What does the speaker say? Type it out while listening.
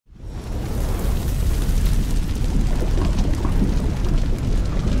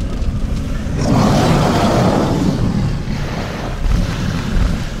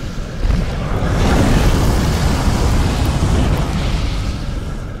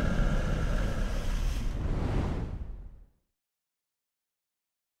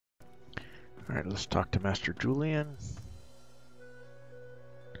Alright, let's talk to Master Julian.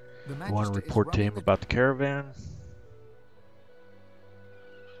 I want to Magister report to him about the caravan.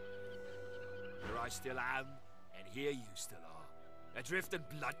 Here I still am, and here you still are. Adrift and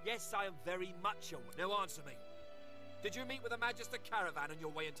blood. Yes, I am very much aware. Now answer me. Did you meet with the Magister caravan on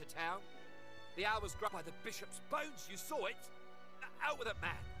your way into town? The hour was grabbed by the bishop's bones. You saw it. Out with it,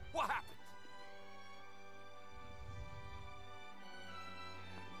 man. What happened?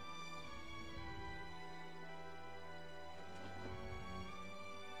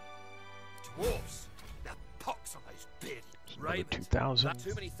 Dwarfs. The pox on those bearded ravens. 2,000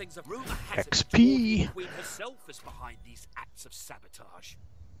 Too many things of rumor has it XP. the Queen herself is behind these acts of sabotage.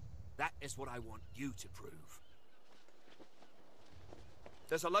 That is what I want you to prove.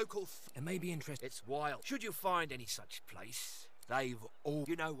 There's a local it may be interesting. It's wild. Should you find any such place, they've all...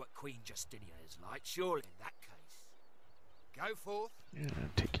 You know what Queen Justinia is like, surely in that case. Go forth. Yeah,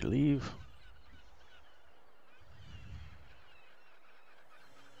 take your leave.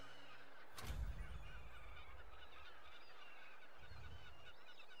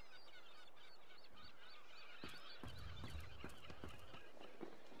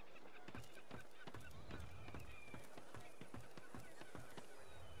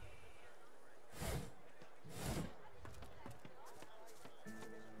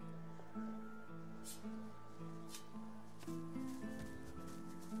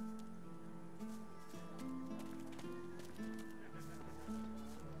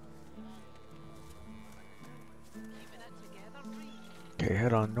 Okay,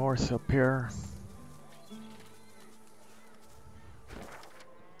 head on north up here.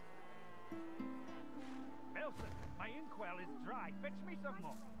 Nelson, my inkwell is dry. Fetch me some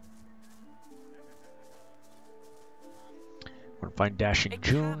more. Want to find Dashing It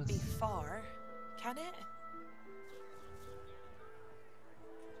June. can't be far, can it?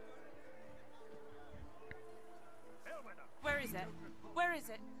 Where is it? Where is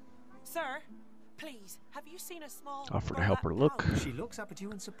it? Sir, please, have you seen a small... Offer to help her look. She looks up at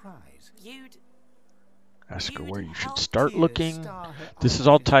you in surprise. You'd... Ask her You'd where you should help start Tears looking. star her This is eyes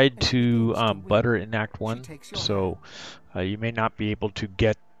all as tied she to begins to weep. Butter in Act 1, takes your so you may not be able to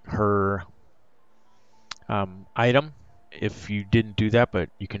get her item if you didn't do that, but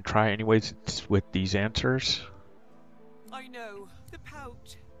you can try anyways. It's with these answers. I know, the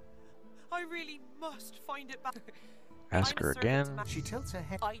pouch. I really must find it back. Ask I'm a her servant again. to Ma- She tilts her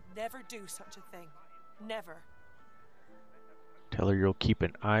head. I'd never do such a thing. Never. Tell her you'll keep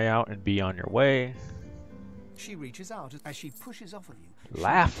an eye out and be on your way. She reaches out as she pushes off of you. She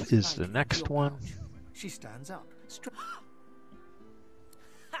Laugh reaches is the lightly next into your one. pouch. She stands up.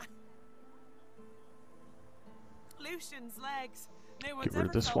 Lucian's legs. No one's Get rid of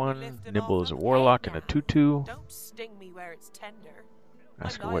ever this told me one. lifting Nibble off is a them. warlock Hey and a now, tutu. Don't sting me where it's tender.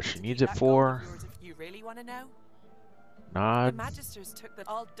 Ask I'm her what liable she to needs keep it that gold for. of yours if you really want to know. The Nod. Magisters took that.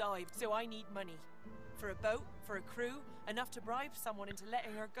 I'll dive, so I need money. For a boat, for a crew, enough to bribe someone into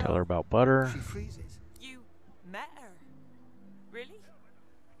letting her go. Tell her about Butter. She freezes. You met her? Really?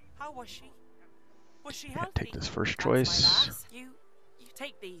 How was she? Was she And healthy? take this first That's my choice. lass. You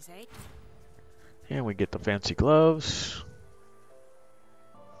take these, eh? And we get the fancy gloves.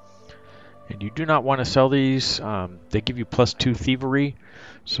 And you do not want to sell these. They give you +2 thievery,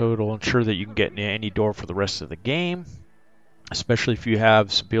 so it'll ensure that you can get in any door for the rest of the game, especially if you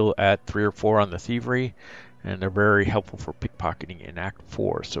have skill at 3 or 4 on the thievery, and they're very helpful for pickpocketing in Act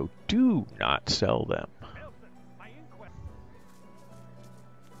 4, so do not sell them. Nelson, my inkwell.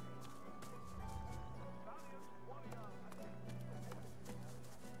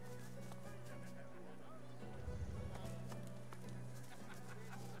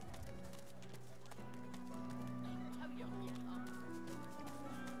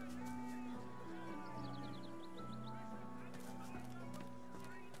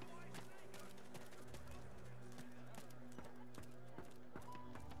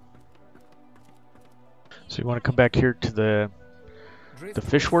 So you want to come back here to the Driftwood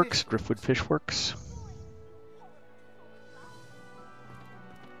Fishworks, Driftwood Fishworks.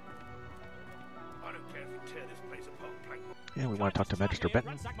 I don't care if you tear this place apart, Plank. And we want to talk to Magister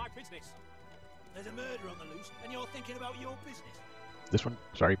Benton. Ransack my business. There's a murder on the loose, and you're thinking about your business. This one,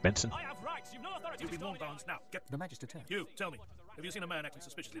 sorry, Benson. I have rights. You've no authority. You'll be to warned, stop me. Barnes. Now, get... The Magister turns. You, tell me. Have you seen a man acting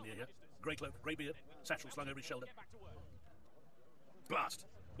suspiciously near here? Grey cloak, grey beard, satchel slung over his shoulder. Blast!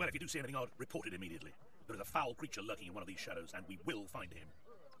 Well, if you do see anything odd, report it immediately. There is a foul creature lurking in one of these shadows, and we will find him.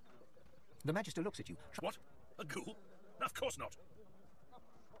 The Magister looks at you. What? A ghoul? No, of course not.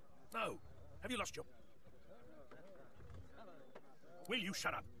 No. Have you lost your... Will you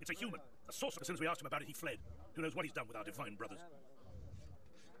shut up? It's a human. A sorcerer. As soon as we asked him about it, he fled. Who knows what he's done with our divine brothers?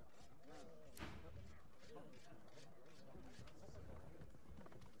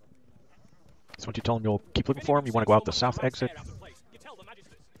 So once you tell him you'll keep looking for him, you want to go out the south exit.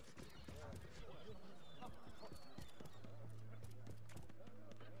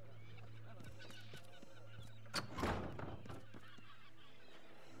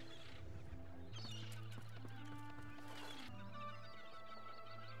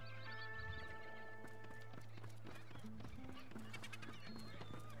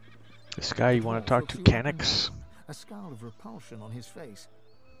 This guy you want to talk to, Canix. A scowl of repulsion on his face.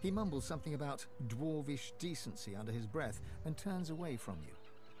 He mumbles something about dwarvish decency under his breath and turns away from you.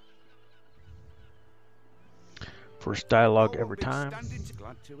 First dialogue every time.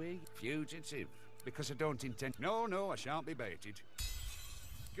 Glad to eat. Fugitive. Because I don't intend... No, I shan't be baited.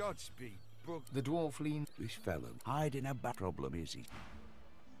 Godspeed, bug. The dwarf leans... This fellow hiding a back problem, is he?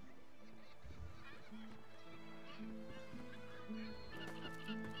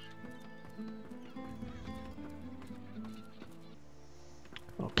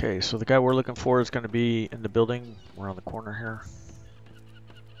 Okay, so the guy we're looking for is going to be in the building around the corner here.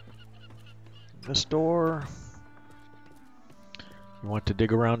 This door. You want to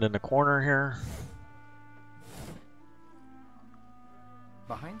dig around in the corner here.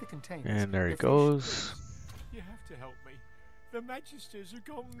 Behind the containers. And there he goes. You have to help me. The Magisters have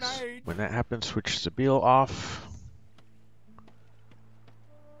gone mad. When that happens, switch Sabille off.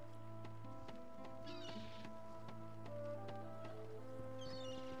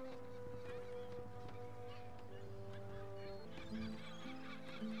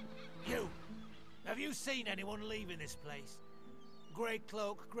 Have you seen anyone leaving this place? Grey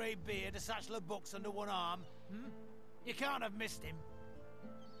cloak, grey beard, a satchel of books under one arm. You can't have missed him.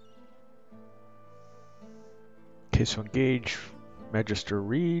 Okay, so engage Magister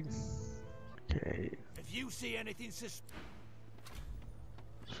Reed. Okay. If you see anything Switch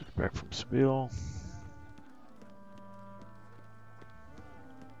back from Sabille.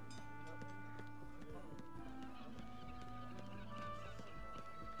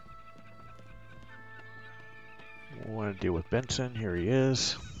 We want to deal with Benson. Here he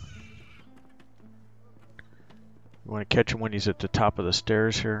is. You want to catch him when he's at the top of the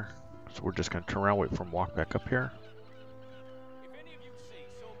stairs here. So we're just going to turn around, wait for him to walk back up here. If any of you see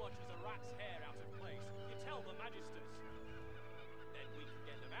so much as a rat's hair out of place, you tell the Magisters. Then we can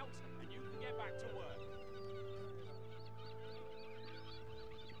get them out, and you can get back to work.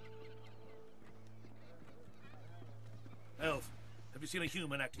 Elf, have you seen a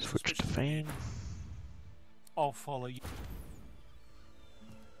human acting Switch to suspicious? Fane. I'll follow you.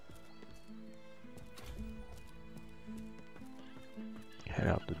 Head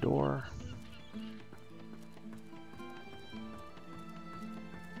out the door.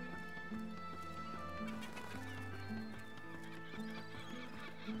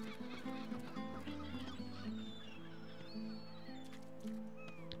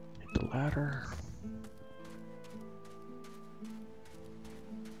 Hit the ladder.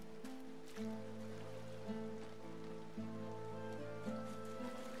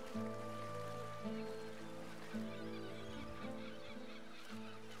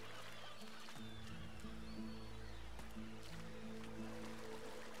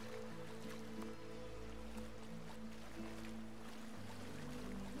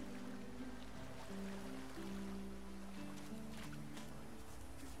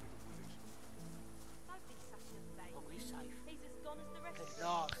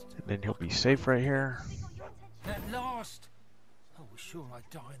 And then he'll be safe right here. At last! I was sure I'd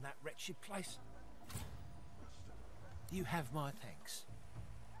die in that wretched place. You have my thanks.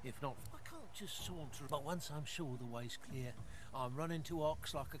 If not, I can't just saunter. But once I'm sure the way's clear, I'm running to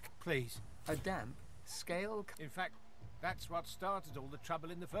Ox like a... Please. A damp, scale... In fact, that's what started all the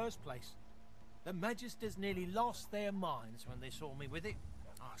trouble in the first place. The Magisters nearly lost their minds when they saw me with it.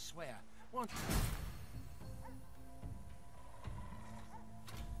 I swear. Once...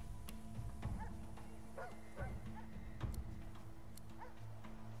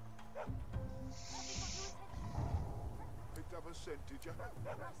 Picked up a scent, did you? Must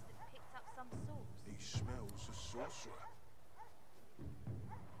have picked up some sort. He smells a sorcerer.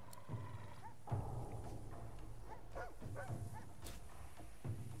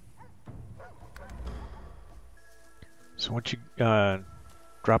 So once you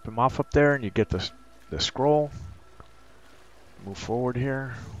drop him off up there and you get the scroll, move forward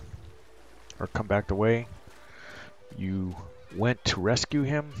here, or come back the way you went to rescue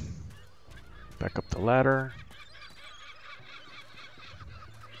him. Back up the ladder.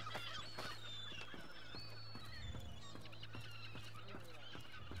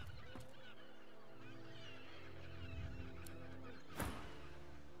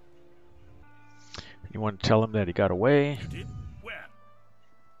 You want to tell him that he got away. You did? Where?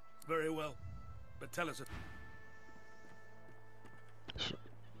 Very well. tell us. So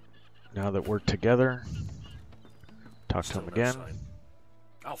now that we're together, talk to him again.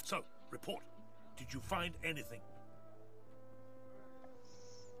 Alf, so, report. Did you find anything?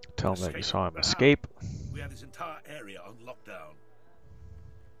 Tell him that you saw him escape. We have this entire area on lockdown.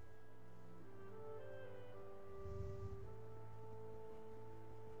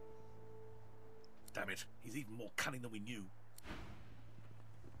 Damn it, he's even more cunning than we knew.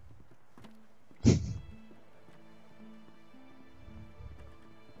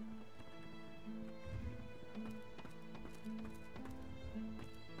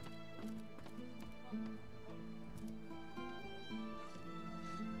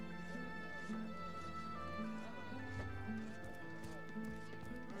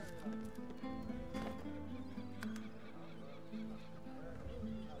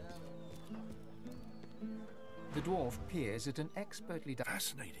 The dwarf peers at an expertly done...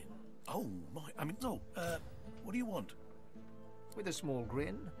 Fascinating. Oh my, what do you want? With a small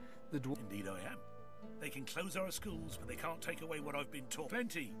grin, the dwarf... Indeed I am. They can close our schools, but they can't take away what I've been taught.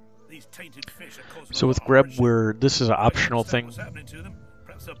 Plenty. These tainted fish are causing... So with Greb, this is an optional thing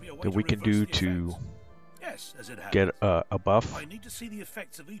that we can do to get a buff. I need to see the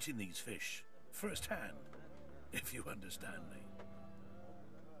effects of eating these fish firsthand, if you understand me.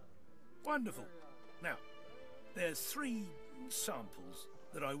 Wonderful. Now, there's 3 samples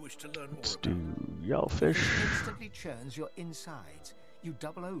that I wish to learn more Let's about. do yellowfish. Instantly churns your insides. You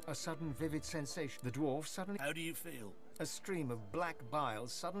double over. A sudden vivid sensation. The dwarf suddenly... How do you feel? A stream of black bile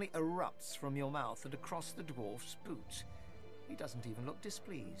suddenly erupts from your mouth and across the dwarf's boots. He doesn't even look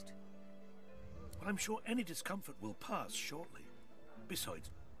displeased. But I'm sure any discomfort will pass shortly.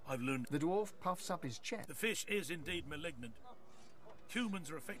 Besides, I've learned... The dwarf puffs up his chest. The fish is indeed malignant.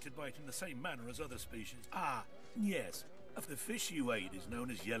 Humans are affected by it in the same manner as other species. Ah, yes. The fish you ate is known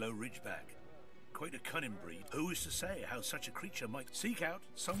as yellow ridgeback. Quite a cunning breed. Who is to say how such a creature might seek out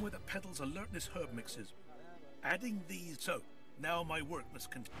somewhere that peddles alertness herb mixes? Adding these... So, now my work must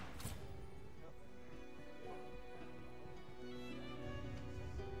continue.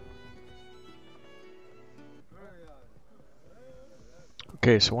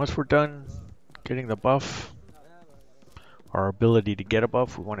 Okay, so once we're done getting the buff, our ability to get a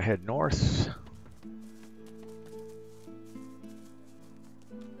buff, we want to head north.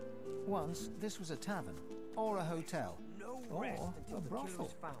 Once, this was a tavern, or a hotel, or a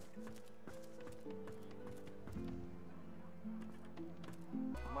brothel.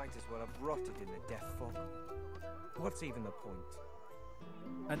 Might as well have rotted in the death fog. What's even the point?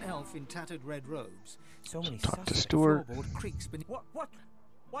 An elf in tattered red robes. So many Talk to suspects. Stuart. Floorboard creaks beneath... What?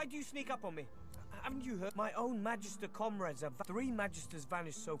 Why do you sneak up on me? Haven't you heard? My own Magister comrades have... 3 Magisters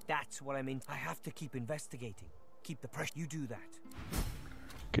vanished, so that's what I mean. I have to keep investigating. Keep the pressure. You do that.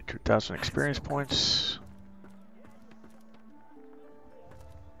 Get 2,000 experience points.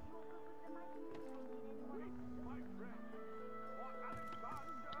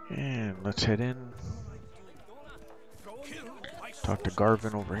 And let's head in. Talk to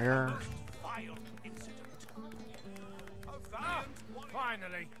Garvin over here.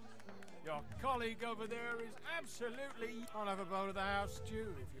 Finally! Your colleague over there is absolutely... I'll have a bowl of the house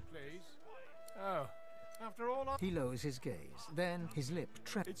stew, if you please. Oh, after all I... He lowers his gaze, then his lip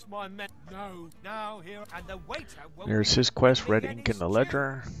trembles. It's my men... No, now here... And the waiter won't... There's his quest, red ink in the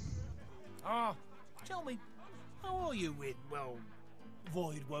ledger. Ah, tell me, how are you with, well,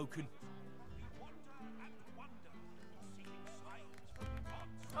 Void Woken?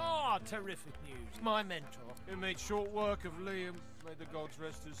 Ah, terrific news. My mentor, who made short work of Liam, may the gods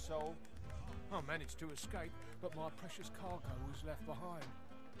rest his soul. I managed to escape, but my precious cargo was left behind.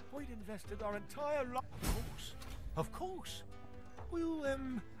 We'd invested our entire life. Of course. We'll,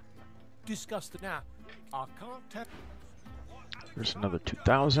 discuss it now. I can't tell. There's another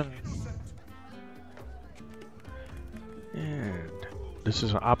 2,000. And this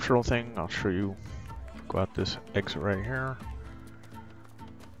is an optional thing. I'll show you. Go out this exit right here.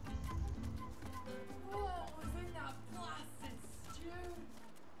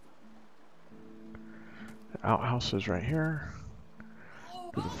 The outhouse is right here.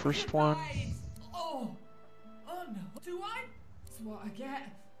 Do the first one. Oh no. Do I? That's what I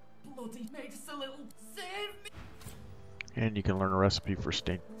get. Bloody makes a little save me. And you can learn a recipe for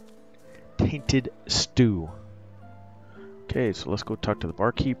tainted stew. Okay, so let's go talk to the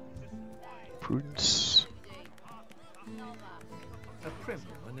barkeep. Prudence. A prim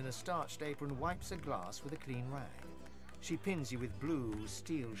woman in a starched apron wipes a glass with a clean rag. She pins you with blue,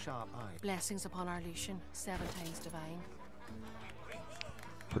 steel-sharp eyes. Blessings upon our Lucian, 7 times divine.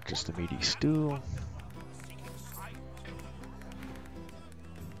 Purchase the meaty stew.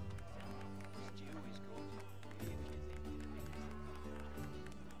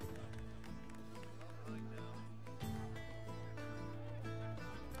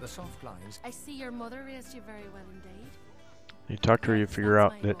 The soft lines. I see your mother raised you very well indeed. You talk to her, you figure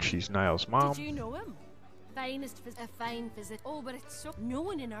That's out my that boy. she's Niall's mom. Did you know him? A fine visit. Oh, but it's so... No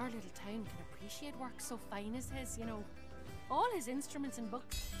one in our little town can appreciate work so fine as his, you know. All his instruments and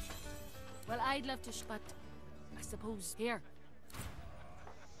books. Well, I'd love to, but I suppose here.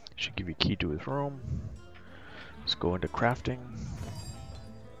 Should give you a key to his room. Let's go into crafting.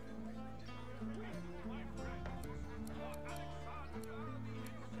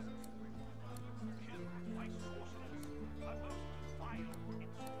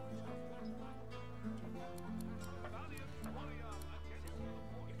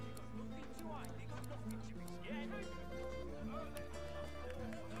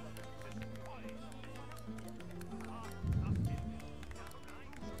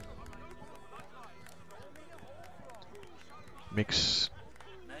 Mix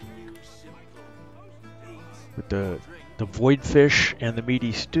with the void fish and the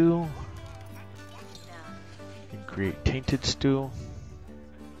meaty stew and create tainted stew.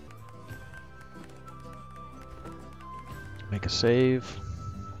 Make a save.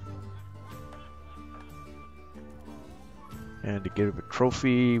 And to give a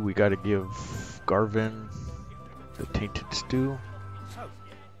trophy, we got to give Garvin the tainted stew. So,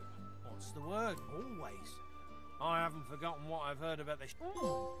 what's the word? Always. I haven't forgotten what I've heard about this.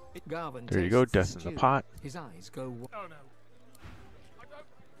 Garvin There you go, tastes death in the stew. pot. His eyes go. Oh no.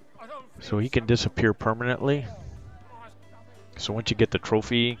 I don't So he can disappear permanently. So once you get the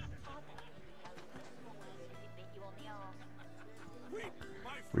trophy,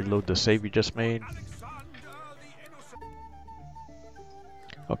 reload the save you just made.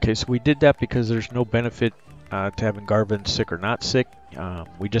 Okay, so we did that because there's no benefit to having Garvin sick or not sick.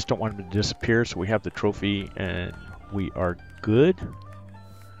 We just don't want him to disappear, so we have the trophy and we are good.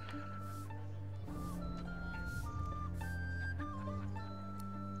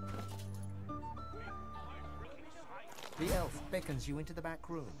 The elf beckons you into the back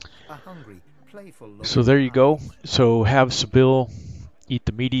room. A hungry, playful. So there you go. So have Sybil eat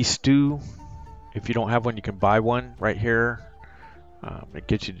the meaty stew. If you don't have one, you can buy one right here. It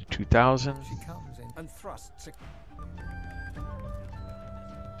gets you to 2,000. She comes in and thrusts.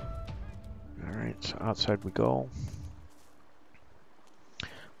 All right, so outside we go.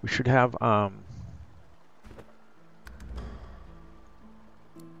 We should have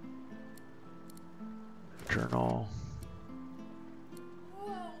journal. What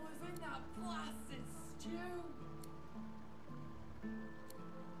was in that blasted stew?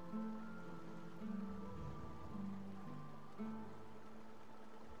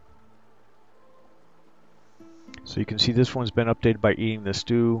 So you can see this one's been updated by eating the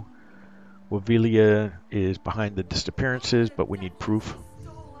stew. Wavilia is behind the disappearances, but we need proof.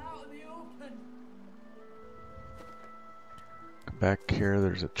 Come back here,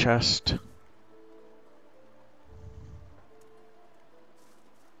 there's a chest.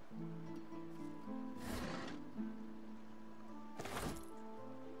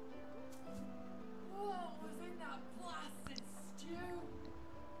 What was in that blasted stew?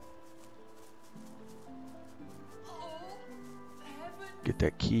 Oh, heaven. Get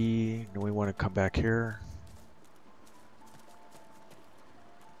that key. Then we want to come back here.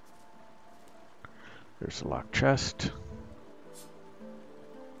 There's the locked chest.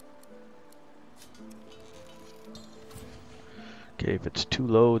 Okay, if it's too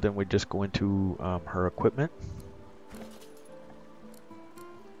low, then we just go into her equipment.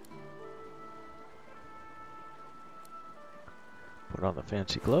 Put on the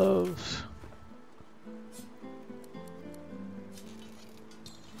fancy gloves.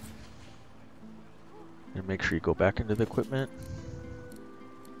 And make sure you go back into the equipment.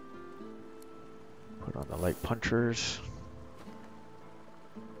 Put on the light punchers.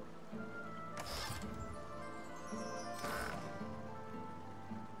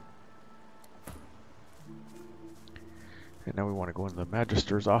 And now we want to go into the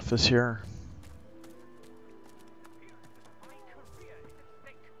Magister's office here.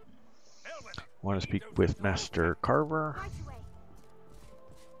 Want to speak with Master Carver.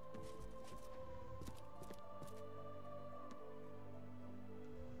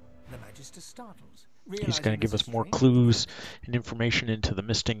 The Magister startles. He's going to give us more clues and information into the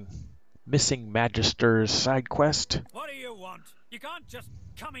missing Magister's side quest. What do you want? You can't just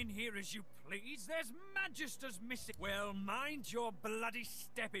come in here as you please. There's Magisters missing. Well, mind your bloody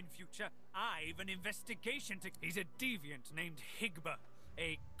step in future. I've an investigation to... He's a deviant named Higba.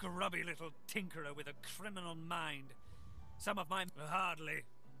 A grubby little tinkerer with a criminal mind. Some of my... Hardly.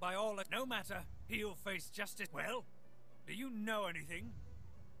 By all... No matter. He'll face justice. Well, do you know anything?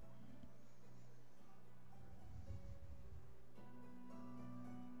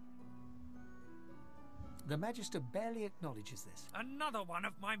 The Magister barely acknowledges this. Another one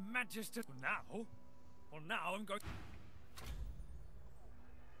of my Magister... Now? Well, now I'm going...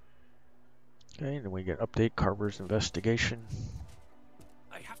 Okay, then we get update Carver's investigation.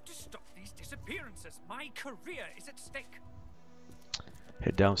 I have to stop these disappearances. My career is at stake.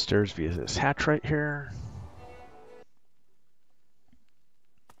 Head downstairs via this hatch right here.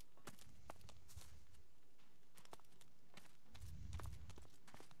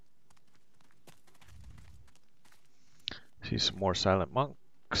 See some more silent monks,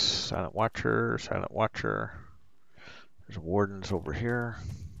 silent watcher, silent watcher. There's wardens over here.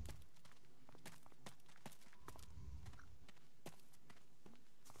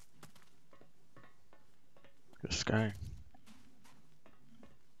 This guy.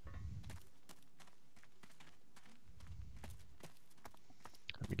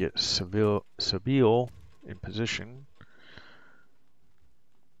 Let me get Sabille in position.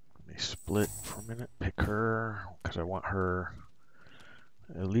 Let me split for a minute, pick her, because I want her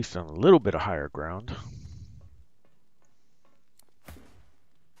at least on a little bit of higher ground.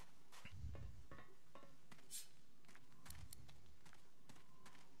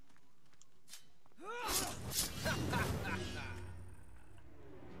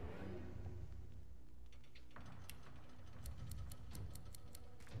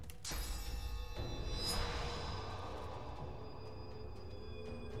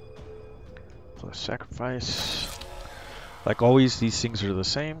 Plus sacrifice. Like always, these things are the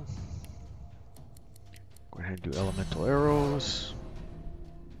same. Go ahead and do elemental arrows.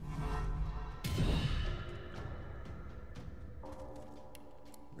 I'm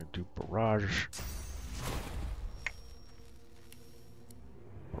gonna do barrage.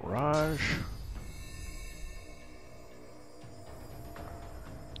 Barrage.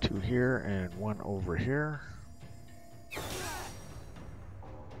 2 here and 1 over here.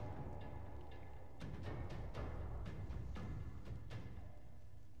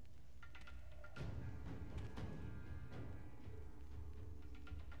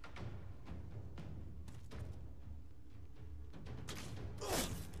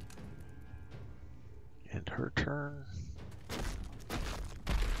 End her turn.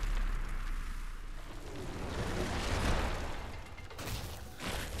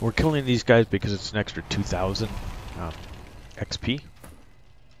 We're killing these guys because it's an extra 2,000 XP.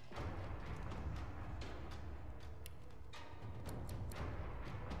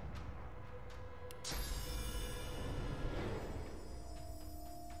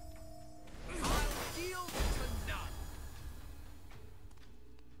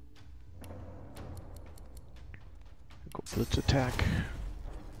 Go blitz attack.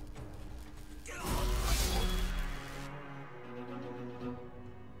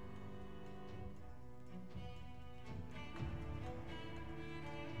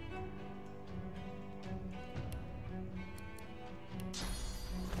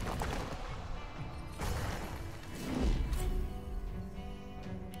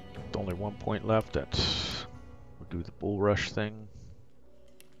 Only 1 point left. That's we'll do the bull rush thing.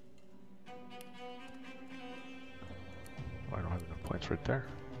 Oh, I don't have enough points right there.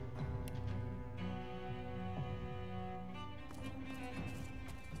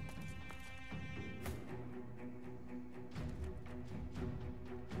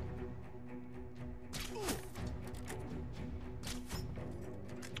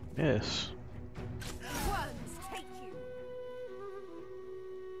 Yes.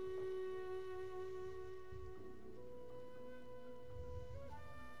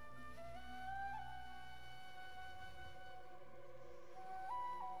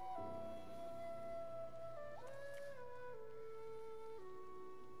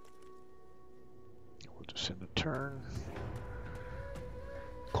 Just in a turn.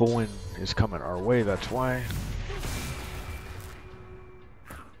 Cohen is coming our way, that's why.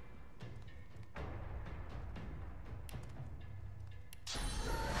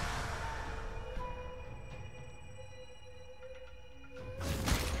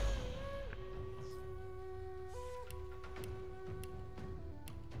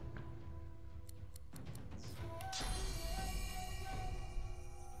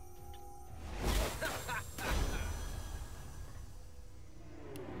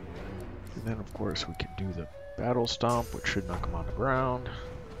 And then of course we can do the battle stomp, which should knock him on the ground.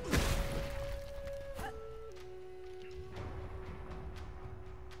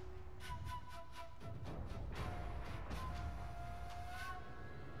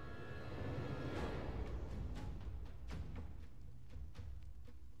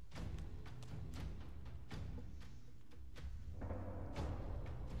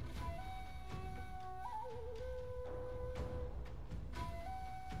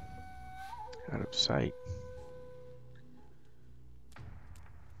 Out of sight.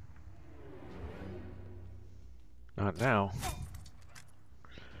 Not now.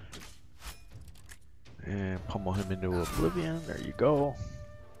 And pummel him into oblivion. There you go.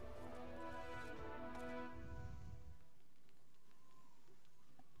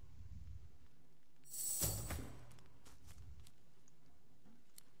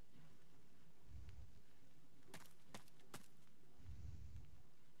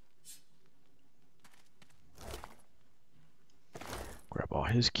 Grab all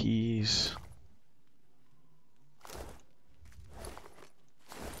his keys.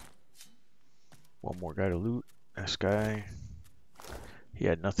 One more guy to loot. This guy. He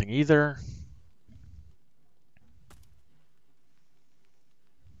had nothing either.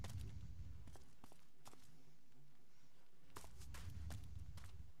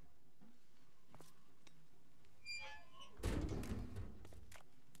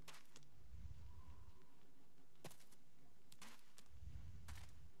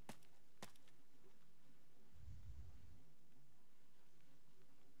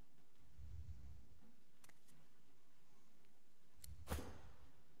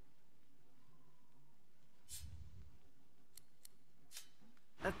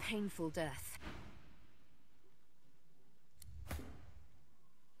 A painful death.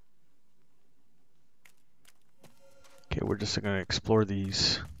 Okay, we're just going to explore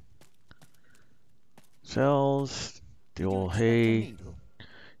these cells. The old hay.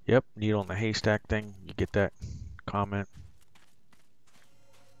 Yep, needle in the haystack thing. You get that comment.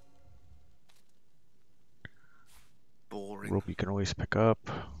 Boring. Rope you can always pick up.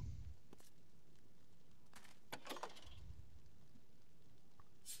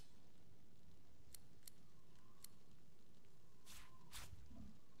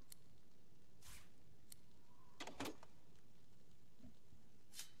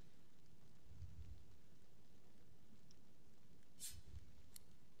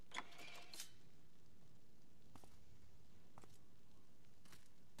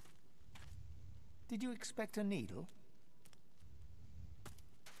 Did you expect a needle?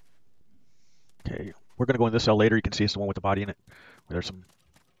 Okay, we're going to go in this cell later. You can see it's the one with the body in it. There's some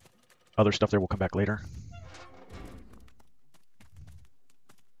other stuff there. We'll come back later.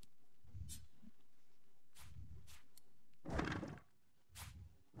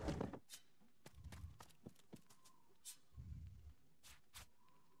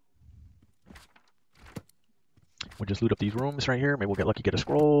 We'll just loot up these rooms right here. Maybe we'll get lucky, get a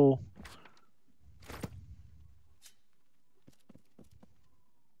scroll.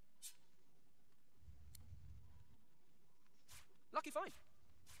 Lucky find.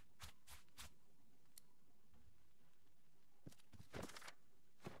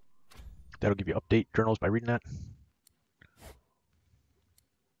 That'll give you update journals by reading that.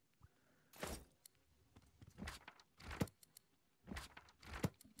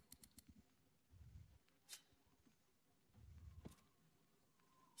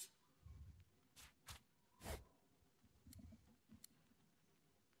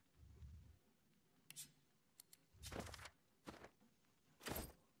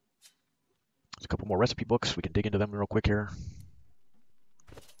 There's a couple more recipe books. We can dig into them real quick here.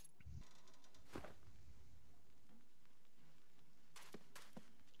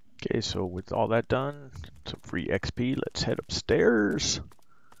 Okay, so with all that done, some free XP, let's head upstairs.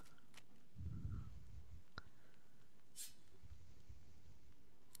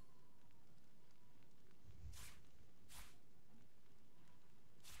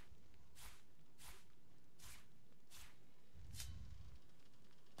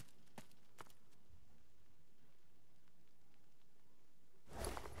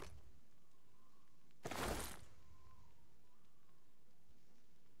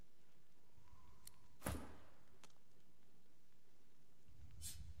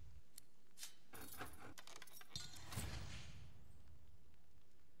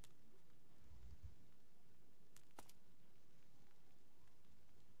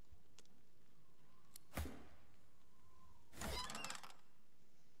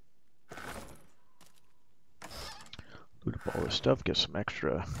 Loot up all this stuff, get some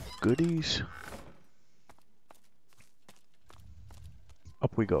extra goodies.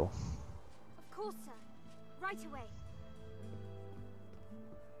 Up we go. Of course, sir. Right away.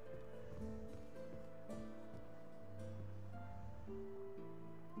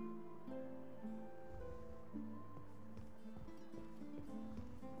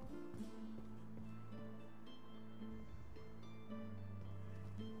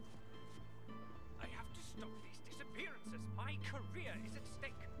 I have to stop these disappearances. My career is at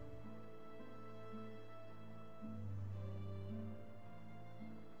stake.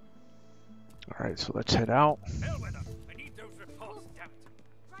 Alright, so let's head out. Hell with them. I need those reports, damn it.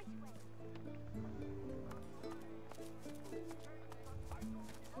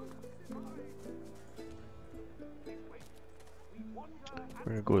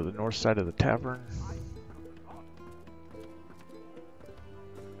 We're gonna go to the north side of the tavern.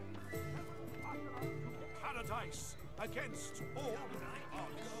 Paradise against all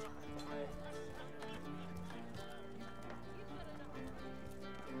odds.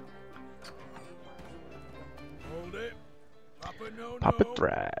 Hold it. Papa no Papa no.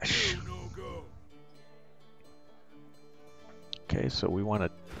 Thrash. No go. Okay, so we want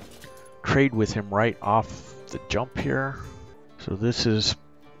to trade with him right off the jump here. So this is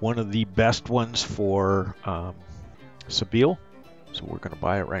one of the best ones for Sabille. So we're going to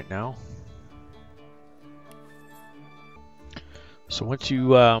buy it right now. So once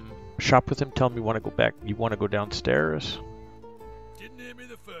you shop with him, tell him you want to go back. You want to go downstairs. Didn't hear me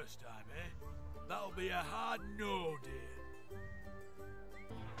the first time, eh? That'll be a hard no, dear.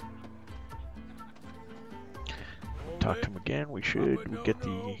 Talk to him again. We should. We get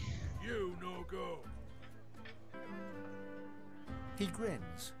the. You no go. He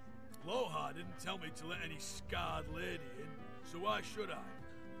grins. Loha didn't tell me to let any scarred lady in, so why should I?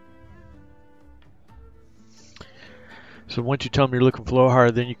 So once you tell him you're looking for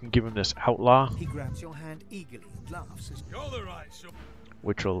Lohar, then you can give him this outlaw, He grabs your hand eagerly and laughs as You're the right, so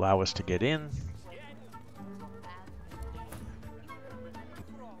which will allow us to get in.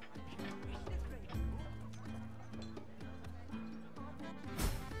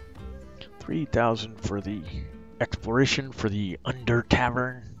 $3,000 for the exploration for the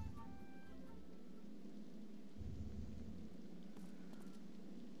Undertavern.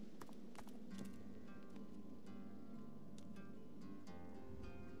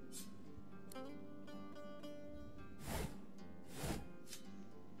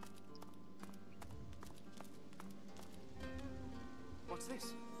 What's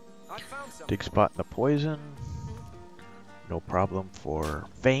this? I found something. Dig spot in the poison. No problem for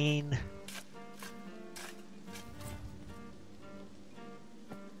Vane.